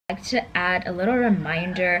I'd like to add a little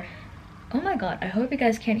reminder. Oh my god, I hope you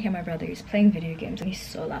guys can't hear my brother. He's playing video games and he's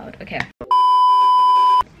so loud. Okay.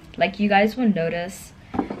 Like you guys will notice.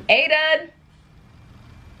 Aiden!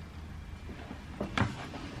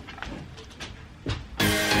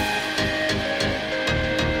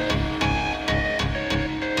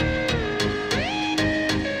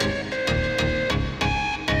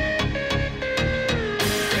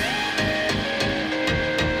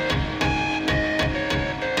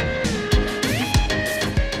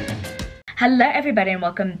 Hello everybody and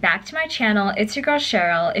welcome back to my channel. It's your girl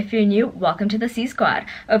Cheryl. If you're new, welcome to the C Squad.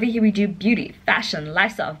 Over here we do beauty, fashion,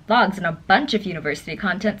 lifestyle, vlogs, and a bunch of university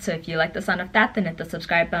content. So if you like the sound of that, then hit the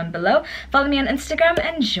subscribe button below. Follow me on Instagram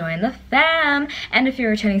and join the fam. And if you're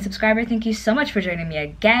a returning subscriber, thank you so much for joining me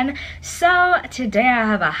again. So today I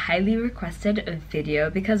have a highly requested video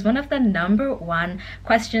because one of the #1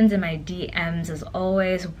 questions in my DMs is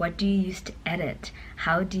always, what do you use to edit?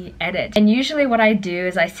 How do you edit? And usually what I do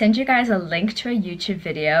is I send you guys a link to a YouTube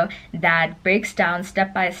video that breaks down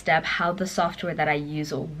step by step how the software that I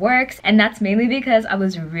use works. And that's mainly because I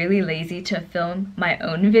was really lazy to film my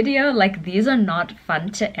own video. Like, these are not fun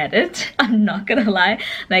to edit. I'm not gonna lie.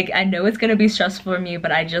 Like, I know it's gonna be stressful for me,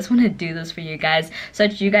 but I just want to do this for you guys so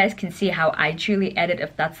that you guys can see how I truly edit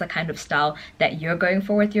if that's the kind of style that you're going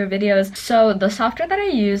for with your videos. So the software that I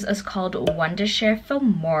use is called Wondershare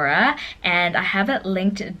Filmora, and I have it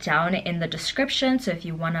linked down in the description, so if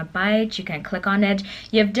you want to buy it you can click on it.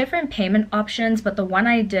 You have different payment options, but the one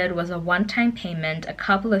I did was a one-time payment a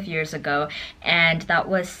couple of years ago, and that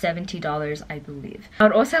was $70, I believe. I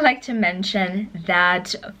would also like to mention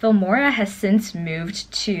that Filmora has since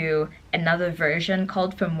moved to another version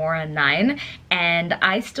called Filmora 9, and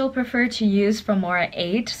I still prefer to use Filmora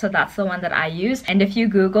 8, so that's the one that I use. And if you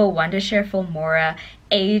Google Wondershare Filmora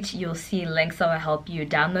 8, you'll see links that will help you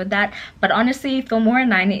download that. But honestly, Filmora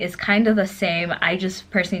 9 is kind of the same. I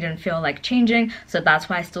just personally didn't feel like changing, so that's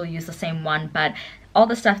why I still use the same one. But all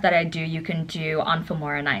the stuff that I do, you can do on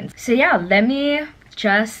Filmora 9. So yeah, let me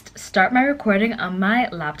just start my recording on my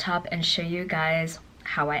laptop and show you guys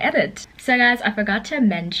how I edit. So guys, I forgot to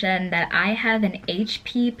mention that I have an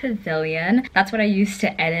HP Pavilion. That's what I use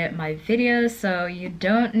to edit my videos, so you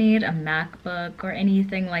don't need a MacBook or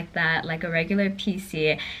anything like that. Like, a regular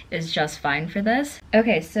PC is just fine for this.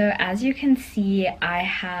 Okay, so as you can see, I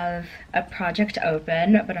have a project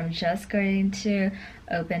open, but I'm just going to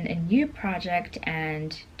open a new project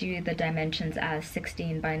and do the dimensions as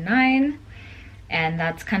 16:9, and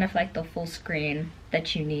that's kind of like the full screen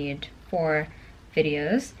that you need for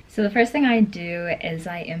videos. So the first thing I do is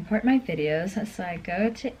I import my videos. So I go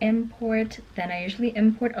to import, then I usually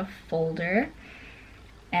import a folder,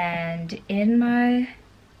 and in my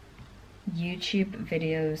YouTube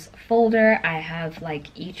videos folder I have like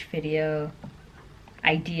each video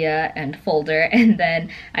idea and folder, and then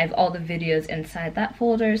I have all the videos inside that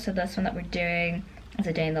folder. So this one that we're doing is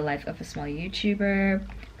a day in the life of a small YouTuber.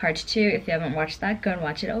 Part 2, if you haven't watched that, go and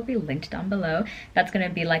watch it. It will be linked down below. That's gonna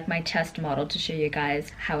be like my test model to show you guys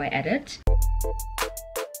how I edit.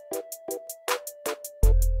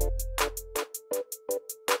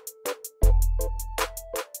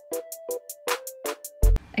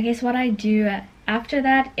 Okay, so what I do after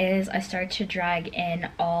that is I start to drag in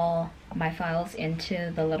all my files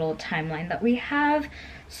into the little timeline that we have.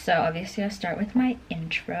 So obviously I start with my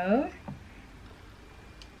intro,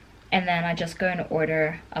 and then I just go in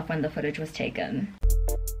order of when the footage was taken.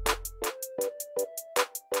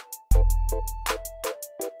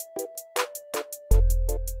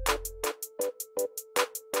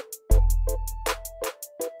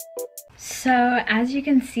 So as you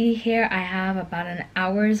can see here, I have about an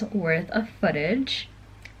hour's worth of footage,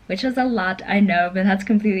 which is a lot, I know, but that's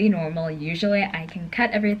completely normal. Usually I can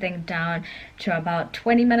cut everything down to about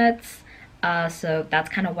 20 minutes. So that's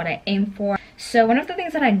kind of what I aim for. So one of the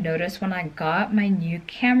things that I noticed when I got my new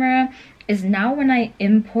camera is now when I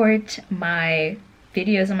import my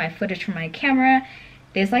videos and my footage from my camera,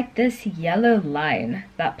 there's like this yellow line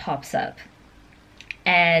that pops up.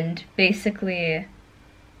 And basically,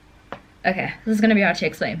 okay, this is gonna be hard to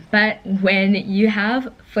explain, but when you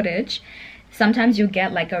have footage, sometimes you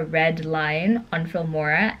get like a red line on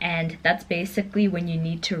Filmora, and that's basically when you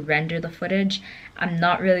need to render the footage. I'm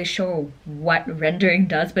not really sure what rendering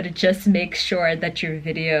does, but it just makes sure that your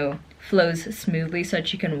video flows smoothly so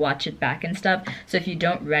that you can watch it back and stuff. So if you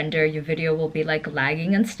don't render, your video will be like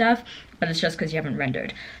lagging and stuff, but it's just because you haven't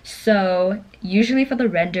rendered. So usually for the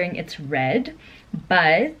rendering it's red,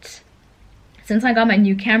 but since I got my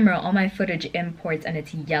new camera, all my footage imports and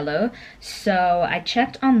it's yellow. So I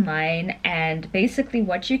checked online, and basically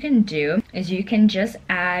what you can do is you can just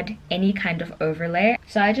add any kind of overlay.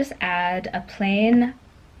 So I just add a plain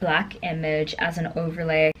black image as an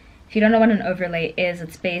overlay. If you don't know what an overlay is,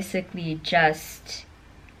 it's basically just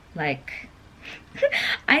like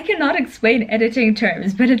I cannot explain editing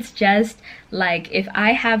terms, but it's just like if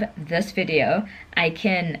I have this video, I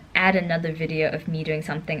can add another video of me doing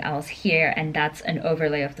something else here, and that's an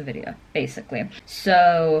overlay of the video, basically.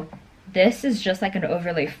 So this is just like an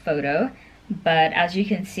overlay photo, but as you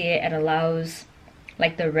can see, it allows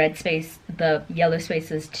like the yellow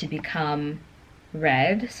spaces to become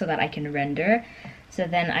red so that I can render. So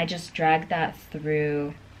then I just drag that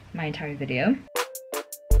through my entire video.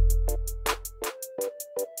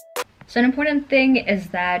 So an important thing is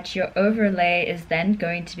that your overlay is then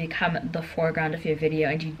going to become the foreground of your video,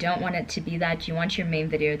 and you don't want it to be that. You want your main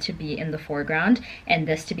video to be in the foreground and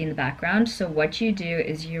this to be in the background. So what you do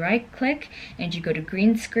is you right click and you go to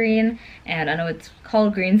green screen, and I know it's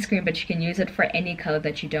called green screen, but you can use it for any color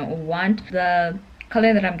that you don't want. The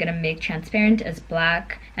color that I'm gonna make transparent is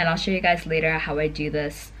black, and I'll show you guys later how I do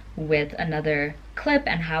this with another clip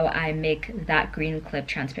and how I make that green clip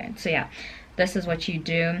transparent. So yeah, this is what you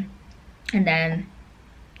do. And then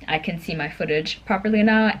I can see my footage properly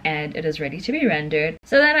now, and it is ready to be rendered.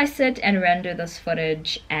 So then I sit and render this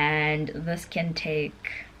footage, and this can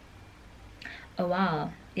take a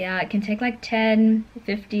while. Yeah, it can take like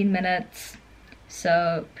 10-15 minutes,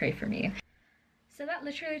 so pray for me. So that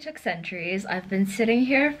literally took centuries. I've been sitting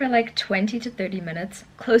here for like 20 to 30 minutes,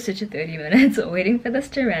 closer to 30 minutes, waiting for this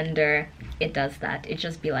to render. It does that. It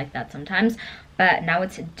just be like that sometimes. But now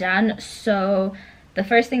it's done. So the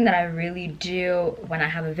first thing that I really do when I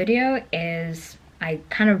have a video is I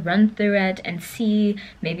kind of run through it and see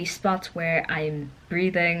maybe spots where I'm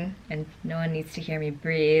breathing and no one needs to hear me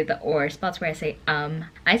breathe, or spots where I say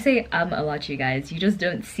I say a lot, you guys. You just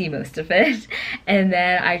don't see most of it. And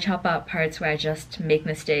then I chop out parts where I just make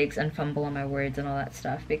mistakes and fumble on my words and all that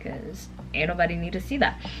stuff, because ain't nobody need to see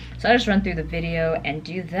that. So I just run through the video and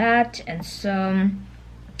do that. And so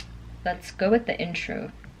let's go with the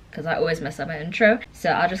intro, because I always mess up my intro.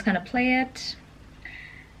 So I'll just kind of play it.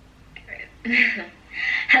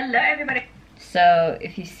 Hello everybody. So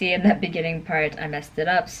if you see in that beginning part, I messed it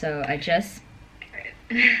up, so I just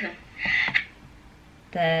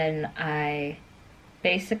then I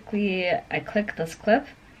click this clip,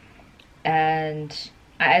 and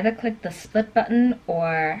I either click the split button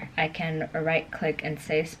or I can right click and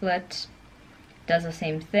say split. Does the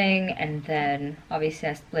same thing, and then obviously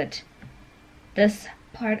I split this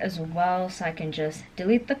part as well, so I can just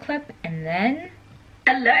delete the clip, and then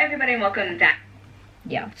hello everybody and welcome back.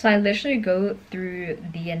 Yeah, so I literally go through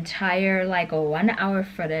the entire like 1 hour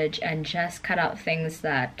footage and just cut out things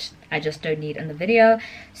that I just don't need in the video.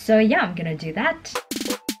 So yeah, I'm gonna do that.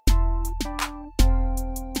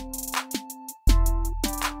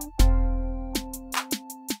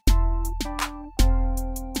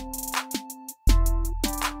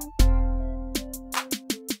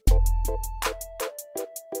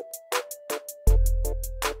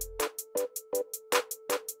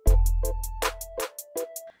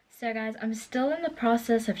 So guys, I'm still in the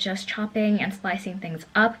process of just chopping and slicing things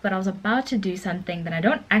up, but I was about to do something that I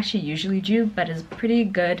don't actually usually do, but is a pretty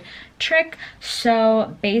good trick.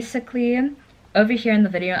 So basically, over here in the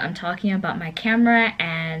video, I'm talking about my camera,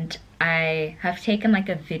 and I have taken like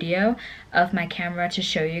a video of my camera to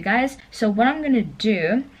show you guys. So what I'm gonna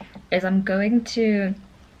do is I'm going to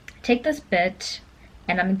take this bit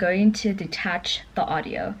and I'm going to detach the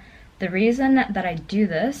audio. The reason that I do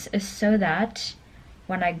this is so that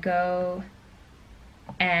when I go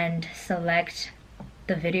and select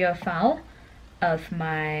the video file of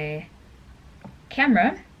my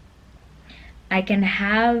camera, I can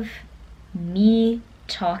have me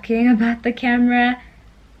talking about the camera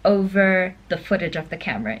over the footage of the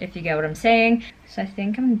camera, if you get what I'm saying. So I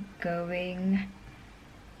think I'm going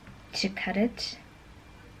to cut it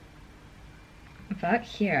about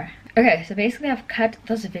here. Okay, so basically I've cut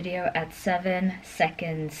this video at 7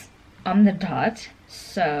 seconds on the dot.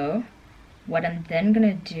 So what I'm then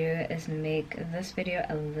gonna do is make this video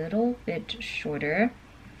a little bit shorter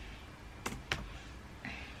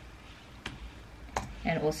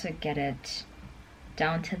and also get it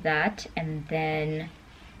down to that, and then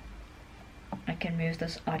I can move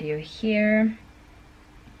this audio here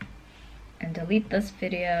and delete this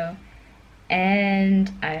video,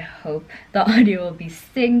 and I hope the audio will be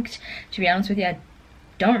synced. To be honest with you, I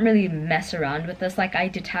don't really mess around with this. Like, I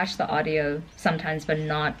detach the audio sometimes, but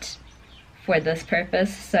not for this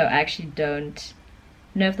purpose, so I actually don't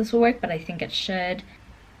know if this will work, but I think it should.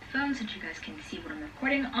 Phone so that you guys can see what I'm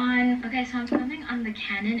recording on. Okay, so I'm filming on the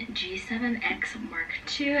Canon G7X Mark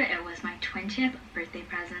II. It was my 20th birthday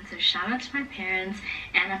present, so shout out to my parents,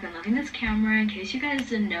 and I've been loving this camera in case you guys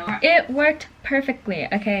didn't know. It worked perfectly.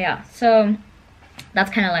 Okay, yeah, so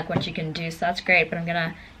that's kind of like what you can do, so that's great, but I'm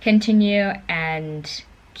gonna continue and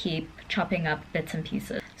keep chopping up bits and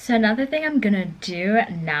pieces. So another thing I'm gonna do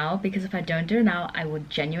now, because if I don't do it now I will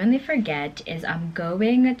genuinely forget, is I'm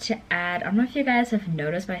going to add, I don't know if you guys have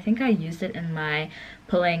noticed, but I think I used it in my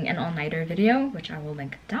pulling an all-nighter video, which I will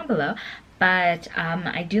link down below, but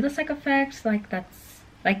I do this like effect, like that's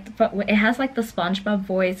like, it has like the SpongeBob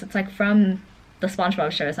voice. It's like from the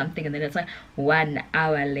SpongeBob show or something, and then it's like 1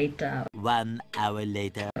 hour later. 1 hour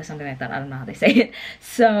later. Or something like that. I don't know how they say it.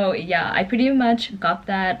 So yeah, I pretty much got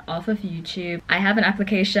that off of YouTube. I have an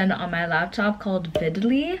application on my laptop called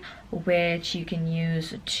Vidly, which you can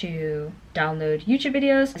use to download YouTube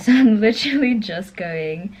videos. So I'm literally just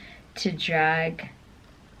going to drag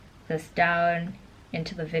this down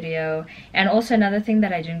into the video. And also another thing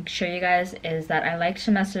that I didn't show you guys is that I like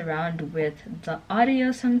to mess around with the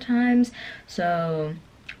audio sometimes. So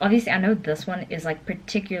obviously I know this one is like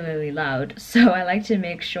particularly loud, so I like to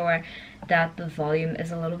make sure that the volume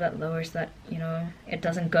is a little bit lower so that, you know, it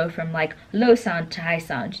doesn't go from like low sound to high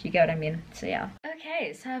sound, you get what I mean? So yeah.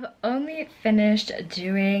 Okay, so I've only finished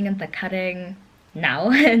doing the cutting now,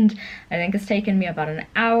 and I think it's taken me about an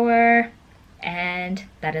hour. And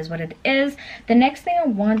that is what it is. The next thing I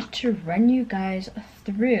want to run you guys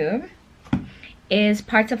through is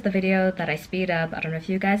parts of the video that I speed up. I don't know if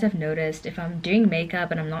you guys have noticed, if I'm doing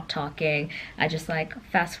makeup and I'm not talking, I just like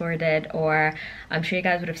fast forward it, or I'm sure you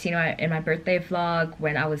guys would have seen in my birthday vlog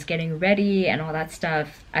when I was getting ready and all that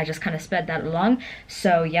stuff, I just kind of sped that along.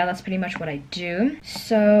 So yeah, that's pretty much what I do.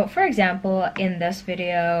 So for example, in this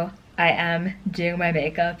video, I am doing my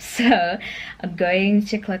makeup, so I'm going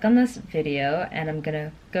to click on this video and I'm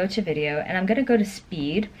gonna go to video and I'm gonna go to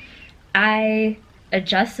speed. I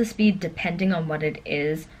adjust the speed depending on what it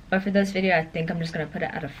is, but for this video I think I'm just gonna put it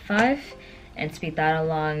at a 5 and speed that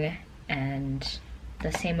along, and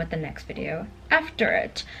the same with the next video after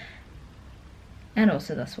it, and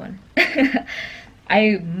also this one.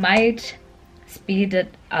 I might speed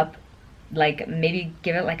it up, like maybe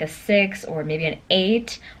give it like a 6 or maybe an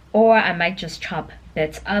 8, or I might just chop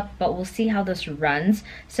bits up, but we'll see how this runs.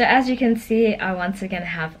 So as you can see, I once again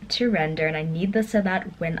have to render, and I need this so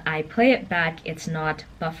that when I play it back, it's not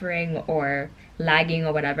buffering or lagging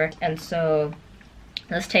or whatever. And so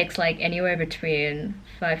this takes like anywhere between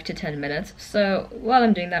 5 to 10 minutes. So while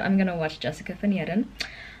I'm doing that, I'm gonna watch Jessica Fanieren.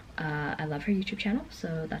 I love her YouTube channel,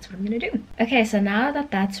 so that's what I'm gonna do. Okay, so now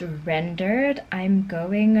that that's rendered, I'm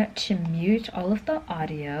going to mute all of the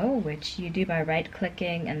audio, which you do by right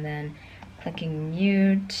clicking and then clicking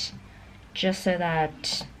mute, just so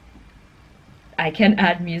that I can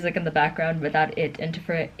add music in the background without it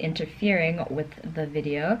interfering with the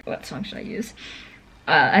video. What song should I use?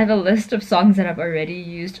 I have a list of songs that I've already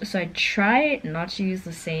used, so I try not to use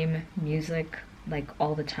the same music like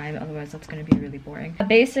all the time, otherwise that's going to be really boring.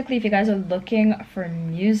 Basically, if you guys are looking for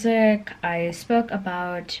music, I spoke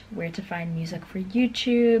about where to find music for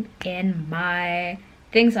YouTube in my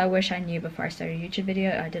things I wish I knew before I started a YouTube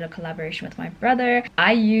video. I did a collaboration with my brother.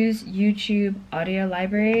 I use YouTube Audio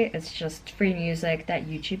Library. It's just free music that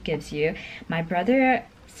YouTube gives you. My brother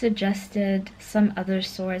suggested some other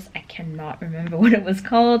source. I cannot remember what it was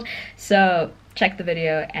called, so check the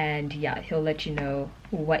video and yeah, he'll let you know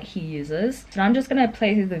what he uses. So I'm just gonna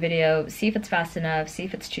play through the video, see if it's fast enough, see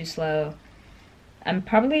if it's too slow.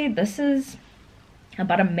 This is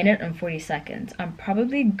about 1 minute and 40 seconds. I'm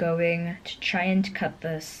probably going to try and cut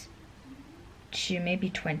this to maybe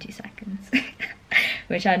 20 seconds,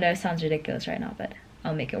 which I know sounds ridiculous right now, but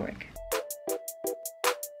I'll make it work.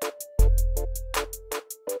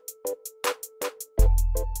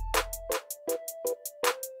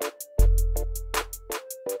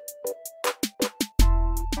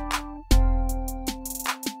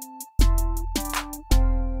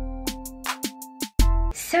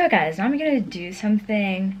 So guys, now I'm gonna do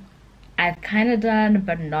something I've kind of done,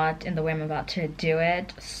 but not in the way I'm about to do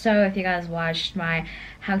it. So if you guys watched my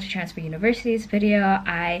how to transfer universities video,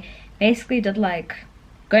 I basically did like,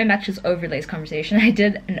 going back to this overlays conversation, I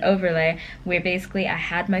did an overlay where basically I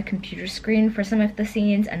had my computer screen for some of the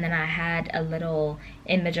scenes, and then I had a little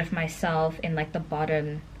image of myself in like the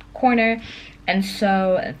bottom corner. And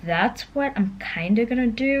so that's what I'm kind of gonna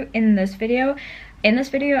do in this video. In this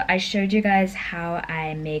video, I showed you guys how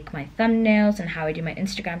I make my thumbnails and how I do my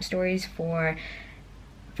Instagram stories for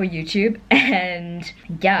for YouTube. And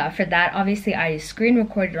yeah, for that obviously I screen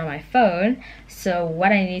recorded on my phone, so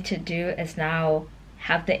what I need to do is now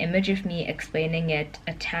have the image of me explaining it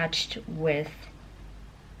attached with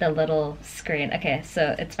the little screen. Okay,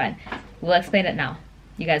 so it's fine, we'll explain it now,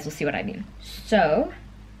 you guys will see what I mean. So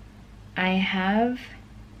I have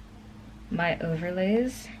my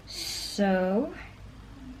overlays, so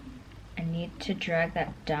I need to drag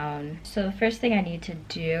that down. So the first thing I need to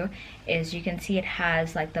do is, you can see it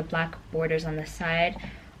has like the black borders on the side.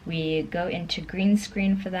 We go into green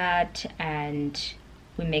screen for that, and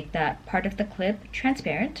we make that part of the clip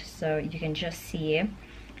transparent, so you can just see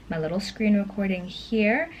my little screen recording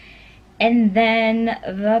here. And then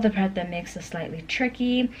the other part that makes it slightly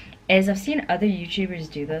tricky is, I've seen other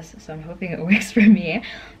YouTubers do this, so I'm hoping it works for me,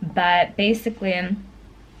 but basically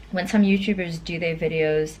when some YouTubers do their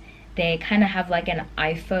videos, they kind of have like an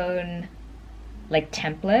iPhone like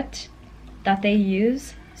template that they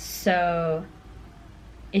use. So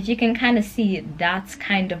if you can kind of see, that's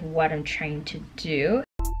kind of what I'm trying to do.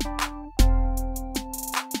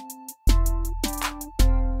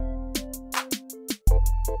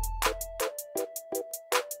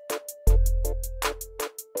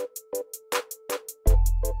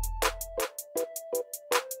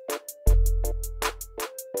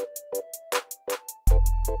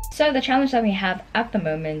 So the challenge that we have at the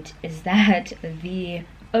moment is that the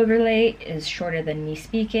overlay is shorter than me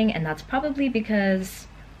speaking, and that's probably because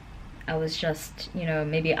I was just, you know,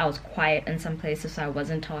 maybe I was quiet in some places, so I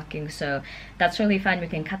wasn't talking. So that's really fine, we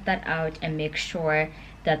can cut that out and make sure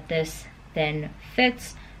that this then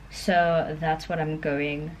fits. So that's what I'm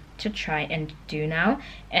going to try and do now.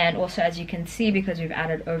 And also, as you can see, because we've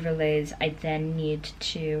added overlays, I then need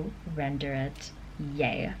to render it.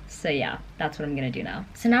 Yay. So yeah, that's what I'm gonna do now.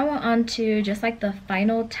 So now we're on to just like the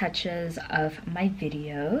final touches of my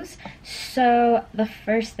videos. So the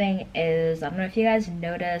first thing is, I don't know if you guys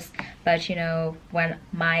noticed, but you know, when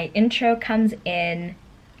my intro comes in,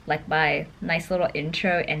 like my nice little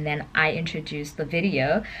intro, and then I introduce the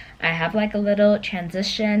video, I have like a little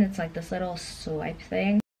transition. It's like this little swipe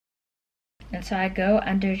thing. And so I go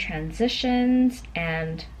under transitions,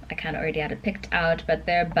 and I kind of already had it picked out, but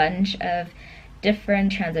there are a bunch of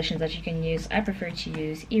different transitions that you can use. I prefer to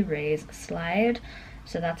use erase slide,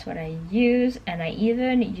 so that's what I use, and I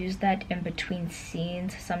even use that in between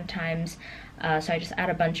scenes sometimes. So I just add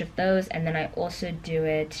a bunch of those, and then I also do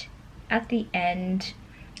it at the end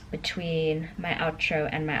between my outro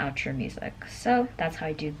and my outro music. So that's how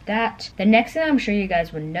I do that. The next thing I'm sure you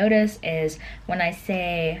guys will notice is when I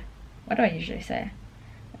say, what do I usually say?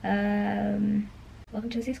 Welcome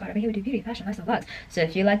to the C Squad. Over here we do beauty, fashion, lifestyle vlogs. So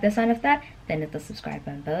if you like the sound of that, then hit the subscribe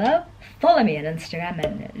button below. Follow me on Instagram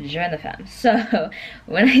and join the fam. So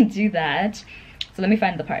when I do that, so let me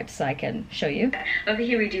find the part so I can show you. Over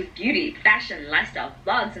here we do beauty, fashion, lifestyle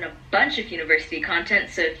vlogs, and a bunch of university content.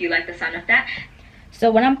 So if you like the sound of that.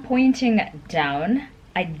 So when I'm pointing down,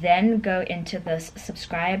 I then go into this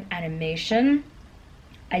subscribe animation.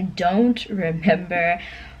 I don't remember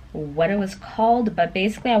what it was called, but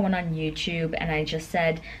basically I went on YouTube and I just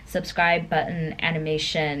said subscribe button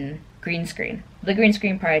animation green screen. The green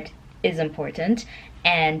screen part is important,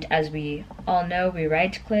 and as we all know, we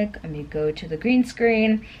right click and we go to the green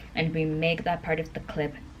screen and we make that part of the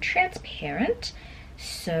clip transparent.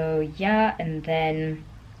 So yeah, and then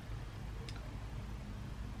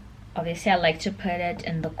obviously I like to put it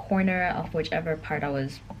in the corner of whichever part I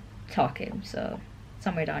was talking, so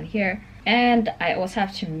somewhere down here. And I also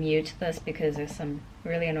have to mute this because there's some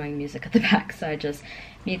really annoying music at the back, so I just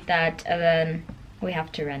mute that, and then we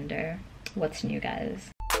have to render. What's new,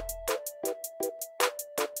 guys?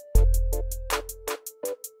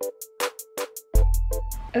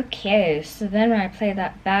 Okay, so then when I play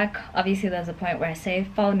that back, obviously there's a point where I say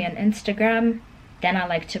follow me on Instagram. Then I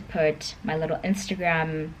like to put my little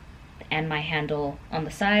Instagram and my handle on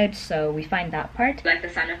the side, so we find that part. Like the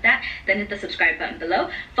sound of that, then hit the subscribe button below.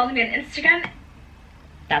 Follow me on Instagram.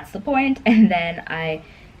 That's the point. And then I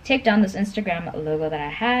take down this Instagram logo that I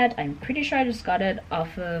had. I'm pretty sure I just got it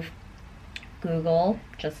off of Google,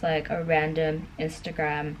 just like a random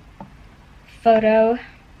Instagram photo.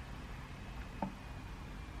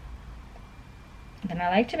 Then I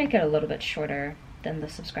like to make it a little bit shorter than the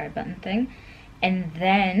subscribe button thing. And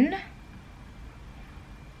then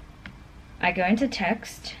I go into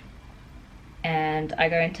text and I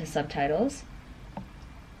go into subtitles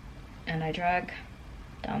and I drag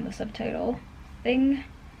down the subtitle thing.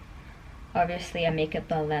 Obviously I make it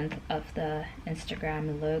the length of the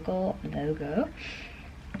Instagram logo,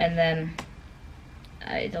 and then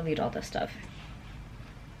I delete all this stuff.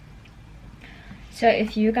 So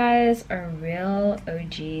if you guys are real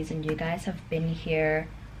OGs and you guys have been here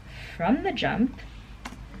from the jump,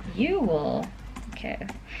 you will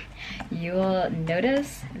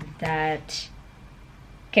notice that,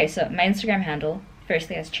 okay, so my Instagram handle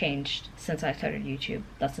firstly has changed since I started YouTube.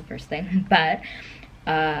 That's the first thing. But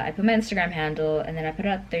I put my Instagram handle and then I put it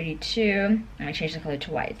at 32 and I changed the color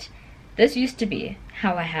to white. This used to be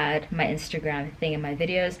how I had my Instagram thing in my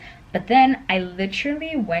videos, but then I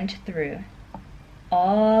literally went through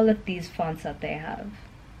all of these fonts that they have.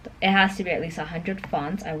 It has to be at least 100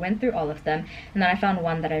 fonts. I went through all of them and then I found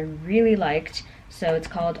one that I really liked. So it's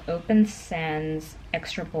called Open Sans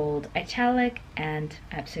Extra Bold Italic and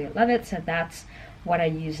I absolutely love it. So that's what I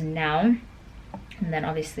use now. And then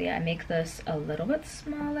obviously I make this a little bit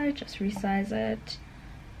smaller, just resize it,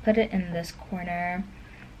 put it in this corner,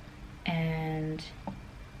 and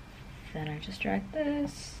then I just drag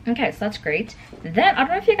this. Okay, so that's great. Then, I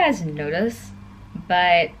don't know if you guys notice,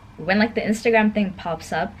 but when like the Instagram thing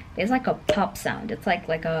pops up, there's like a pop sound. It's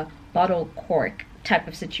like a bottle cork type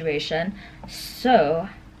of situation. So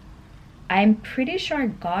I'm pretty sure I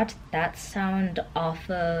got that sound off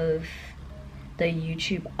of the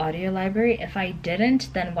YouTube audio library. If I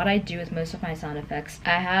didn't, then what I do with most of my sound effects,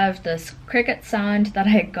 I have this cricket sound that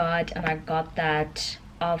I got, and I got that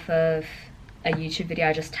off of a YouTube video.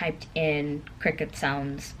 I just typed in cricket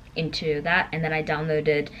sounds into that, and then I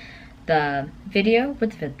downloaded the video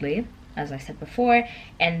with Vidly, as I said before,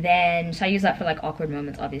 and then so I use that for like awkward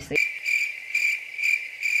moments, obviously.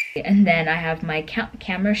 And then I have my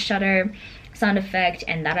camera shutter sound effect,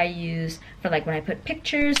 and that I use for like when I put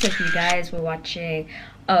pictures. So if you guys were watching,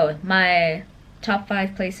 oh, my top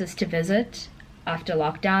 5 places to visit after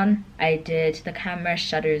lockdown, I did the camera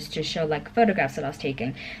shutters to show like photographs that I was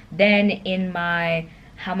taking. Then in my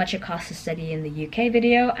how much it costs to study in the UK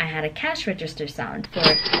video, I had a cash register sound for,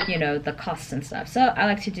 you know, the costs and stuff. So I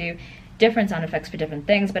like to do different sound effects for different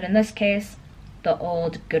things, but in this case, the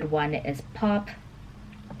old good one is pop.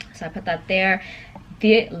 So I put that there.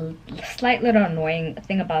 The slight little annoying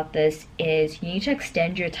thing about this is you need to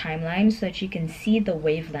extend your timeline so that you can see the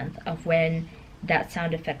wavelength of when that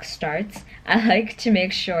sound effect starts. I like to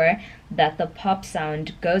make sure that the pop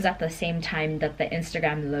sound goes at the same time that the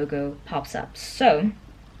Instagram logo pops up. So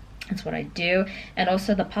that's what I do. And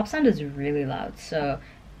also the pop sound is really loud, so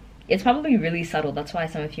it's probably really subtle. That's why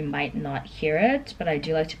some of you might not hear it, but I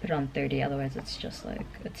do like to put it on 30, otherwise it's just like,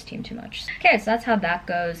 it's too much. Okay, so that's how that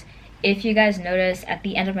goes. If you guys notice at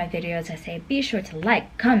the end of my videos, I say be sure to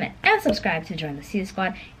like, comment, and subscribe to join the C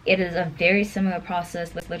Squad. It is a very similar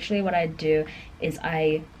process. Literally what I do is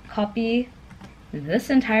I copy this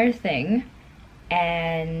entire thing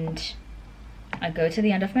and I go to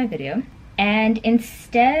the end of my video, and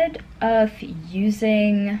instead of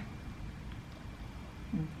using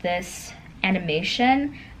this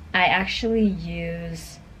animation, I actually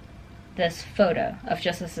use this photo of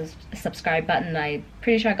just a subscribe button. I'm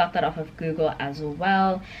pretty sure I got that off of Google as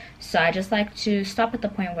well. So I just like to stop at the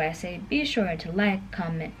point where I say be sure to like,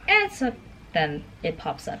 comment, and sub, then it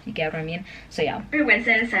pops up. You get what I mean? So yeah. Every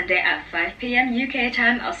Wednesday and Sunday at 5 p.m. UK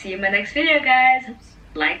time. I'll see you in my next video, guys.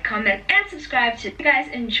 Like, comment, and subscribe. If you guys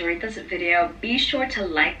enjoyed this video, be sure to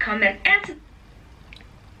like, comment,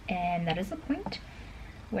 and that is the point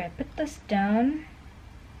where I put this down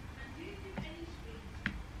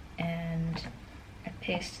and I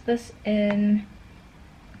paste this in,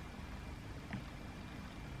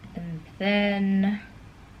 and then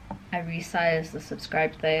I resize the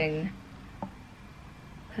subscribe thing,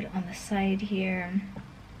 put it on the side here,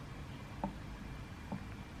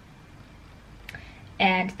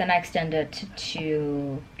 and then I extend it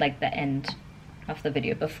to like the end of the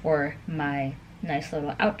video before my nice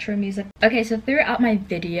little outro music. Okay, so throughout my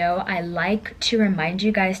video, I like to remind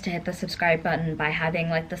you guys to hit the subscribe button by having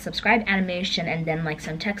like the subscribe animation and then like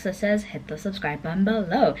some text that says hit the subscribe button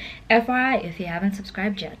below. FYI, if you haven't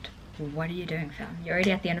subscribed yet, what are you doing, fam? You're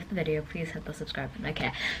already at the end of the video. Please hit the subscribe button.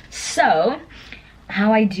 Okay, so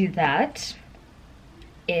how I do that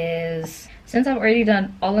is, since I've already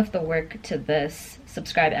done all of the work to this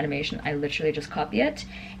subscribe animation, I literally just copy it,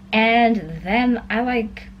 and then I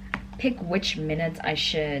like pick which minutes I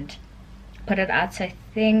should put it at. So I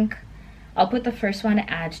think I'll put the first one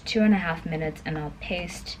at 2.5 minutes, and I'll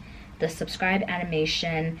paste the subscribe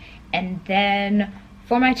animation. And then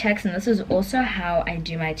for my text, and this is also how I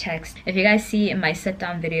do my text, if you guys see in my sit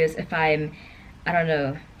down videos, if I'm, I don't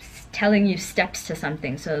know, telling you steps to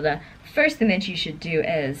something, so the first thing that you should do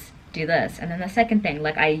is do this, and then the second thing,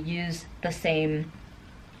 like I use the same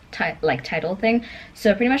title thing.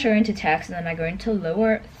 So pretty much I go into text, and then I go into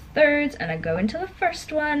lower thirds, and I go into the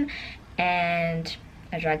first one, and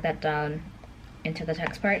I drag that down into the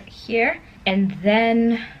text part here, and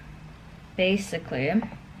then basically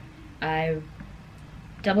I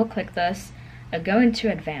double click this, I go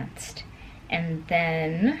into advanced, and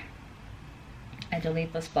then I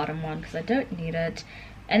delete this bottom one because I don't need it.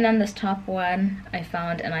 And then this top one, I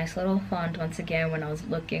found a nice little font once again when I was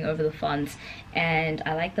looking over the fonts, and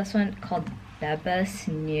I like this one called Bebas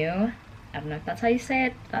New. I don't know if that's how you say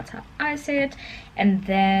it, that's how I say it. And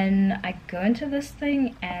then I go into this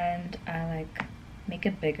thing and I like make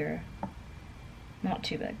it bigger. Not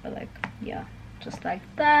too big, but like, yeah, just like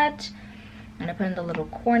that. And I put in the little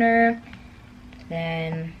corner.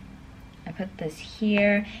 Then I put this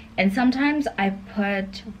here. And sometimes I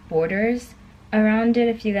put borders around it,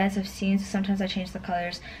 if you guys have seen, so sometimes I change the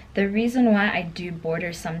colors. The reason why I do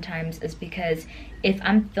borders sometimes is because if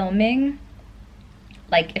I'm filming,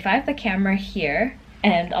 like if I have the camera here,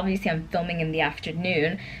 and obviously I'm filming in the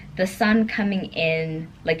afternoon, the sun coming in,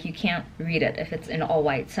 like you can't read it if it's in all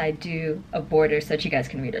white, so I do a border so that you guys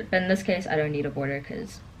can read it. But in this case, I don't need a border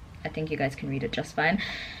because I think you guys can read it just fine.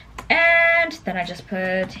 And then I just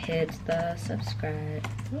hit the subscribe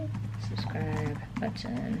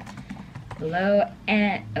button below,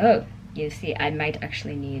 and oh, you see, I might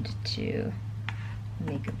actually need to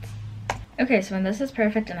make it. Okay, so when this is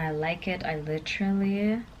perfect and I like it, I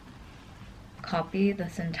literally copy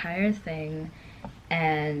this entire thing,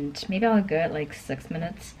 and maybe I'll go at like 6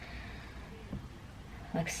 minutes,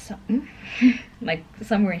 like like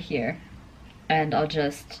somewhere here, and I'll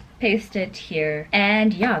just paste it here.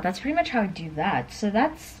 And yeah, that's pretty much how I do that. So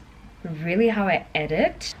that's really how I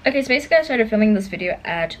edit. Okay, so basically I started filming this video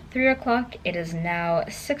at 3 o'clock. It is now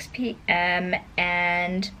 6 p.m.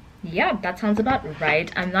 and yeah, that sounds about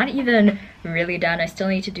right. I'm not even really done. I still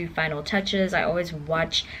need to do final touches. I always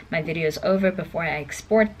watch my videos over before I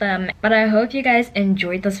export them. But I hope you guys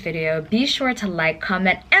enjoyed this video. Be sure to like,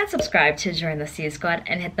 comment, and subscribe to join the C Squad,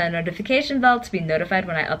 and hit the notification bell to be notified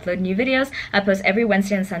when I upload new videos. I post every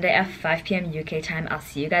Wednesday and Sunday at 5 p.m. UK time. I'll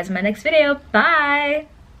see you guys in my next video. Bye!